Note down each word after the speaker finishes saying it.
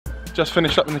just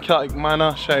finished up in the Celtic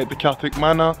Manor. Shout out the Celtic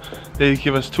Manor. They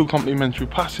give us 2 complimentary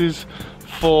passes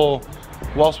for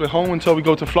whilst we're home until we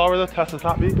go to Florida. Tessa's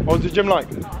happy. What was the gym like?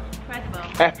 Incredible.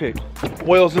 Epic.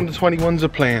 Wales under 21s are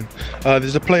playing.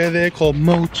 There's a player there called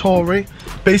Mo Touray.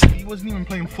 Basically, he wasn't even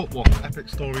playing football. Epic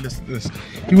story, listen to this.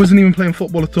 He wasn't even playing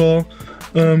football at all.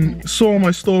 Saw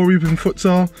my story with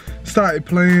futsal, started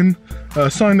playing,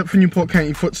 signed up for Newport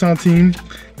County futsal team.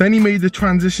 Then he made the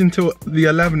transition to the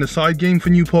 11 aside game for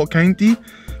Newport County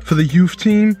for the youth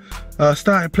team.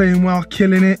 Started playing well,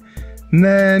 killing it. And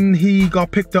then he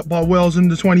got picked up by Wales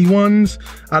under 21s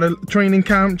at a training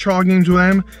camp, trial games with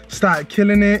them, started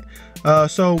killing it.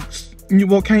 So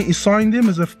Newport County signed him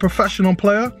as a professional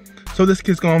player. So this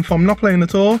kid's gone from not playing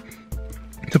at all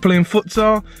to playing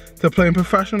futsal to playing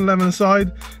professional 11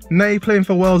 aside. Now he's playing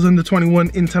for Wales under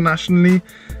 21 internationally,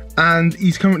 and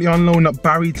he's currently on loan at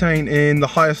Barrytown in the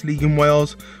highest league in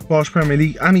Wales, Welsh Premier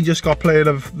League, and he just got player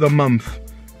of the month.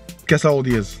 Guess how old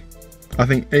he is? I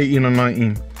think 18 or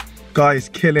 19. Guy's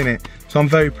killing it. So I'm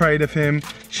very proud of him.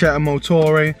 Shout out Mo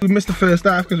Touray. We missed the first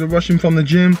half because we're rushing from the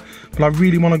gym, but I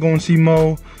really want to go and see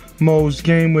Mo's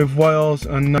game with Wales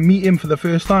and meet him for the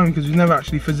first time because we've never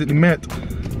actually physically met.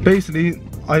 Basically,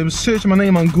 I was searching my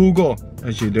name on Google,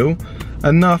 as you do,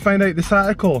 and I found out this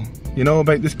article, you know,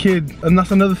 about this kid. And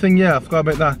that's another thing, yeah, I forgot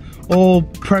about that. All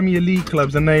Premier League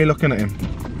clubs are now looking at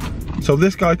him. So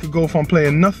this guy could go from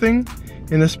playing nothing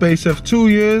in the space of 2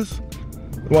 years,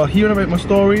 while hearing about my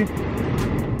story.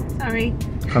 Sorry.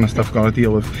 Kind of stuff I've got to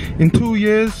deal with. In 2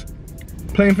 years,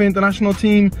 playing for international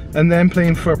team and then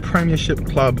playing for a Premiership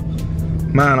club.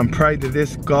 Man, I'm proud of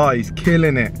this guy. He's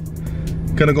killing it.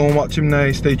 Gonna go and watch him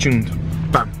now. Stay tuned.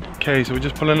 Bam. Okay, so we're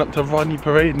just pulling up to Rodney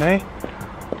Parade now.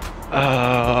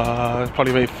 It's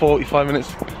probably about 45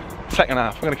 minutes. Second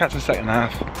half. We're gonna catch the second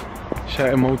half.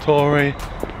 Shout out Mo Touray,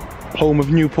 home of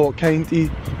Newport County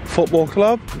Football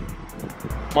Club.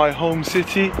 My home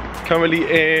city, currently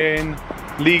in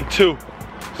League 2.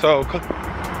 So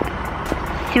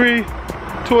 2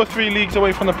 or 3 leagues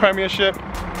away from the Premiership,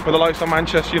 with the likes of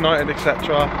Manchester United,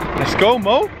 etc. Let's go,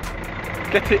 Mo.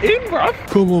 Get it in, bruv.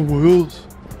 Come on, Wales.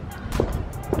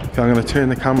 Okay, I'm gonna turn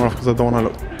the camera off because I don't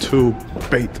want to look too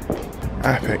bait.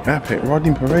 Epic, epic.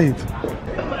 Rodney Parade.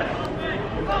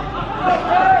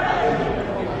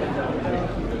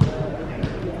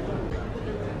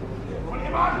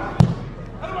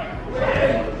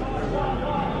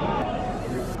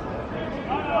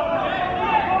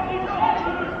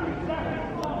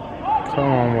 Come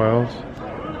on, Wales.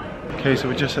 Okay, so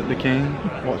we're just at the game,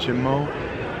 watching Mo.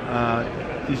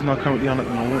 He's not currently on at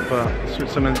the moment, but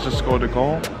Switzerland's just scored a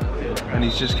goal, and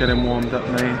he's just getting warmed up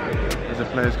now as the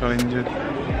players got injured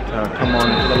to come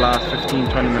on for the last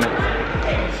 15-20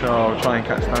 minutes. So I'll try and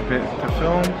catch that bit to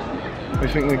film. What do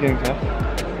you think of the game, Kev?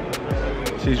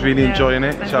 She's really enjoying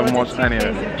it. She hasn't watched any of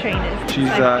it. She's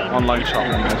online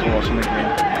shopping as we're watching the game.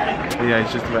 But yeah,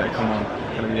 he's just about to come on.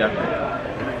 It's gonna be epic.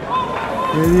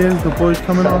 Here he is, the boys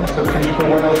coming on. So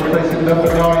someone else placing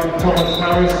number 9, Thomas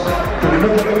Harris.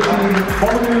 Number 18,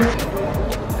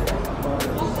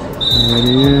 there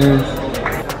he is.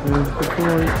 There's the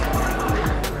boy.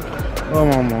 Come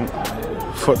on, Mo.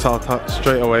 Futsal touch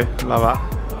straight away. Love that.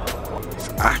 He's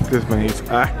active, man. He's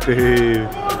active.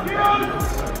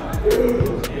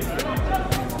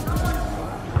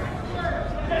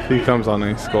 He comes on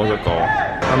and he scores a goal.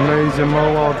 Amazing,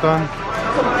 Mo. Well done.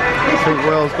 I think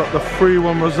Wales got the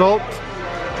 3-1 result.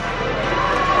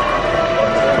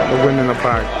 Got the win in the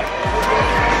bag.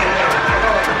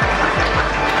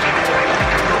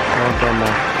 Well done, Mo.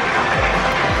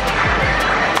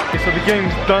 Okay, so the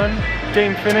game's done.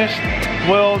 Game finished.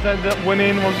 Wales ended up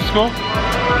winning. What was the score?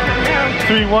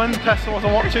 3-1. Tessa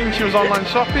wasn't watching. She was online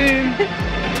shopping.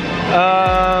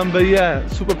 But yeah,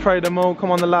 super proud of Mo.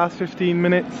 Come on the last 15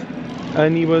 minutes.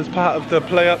 And he was part of the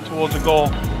play up towards a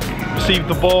goal. Received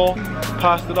the ball,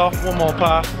 passed it off, one more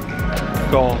pass,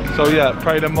 goal. So yeah,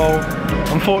 proud of Mo.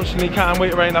 Unfortunately can't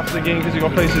wait around after the game because we've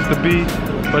got places to be.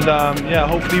 But yeah,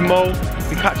 hopefully Mo,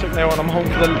 we catch up now when I'm home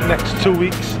for the next 2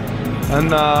 weeks.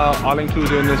 And I'll include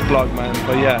you in this vlog, man.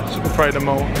 But yeah, super proud of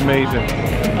Mo, amazing.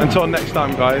 Until next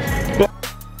time, guys.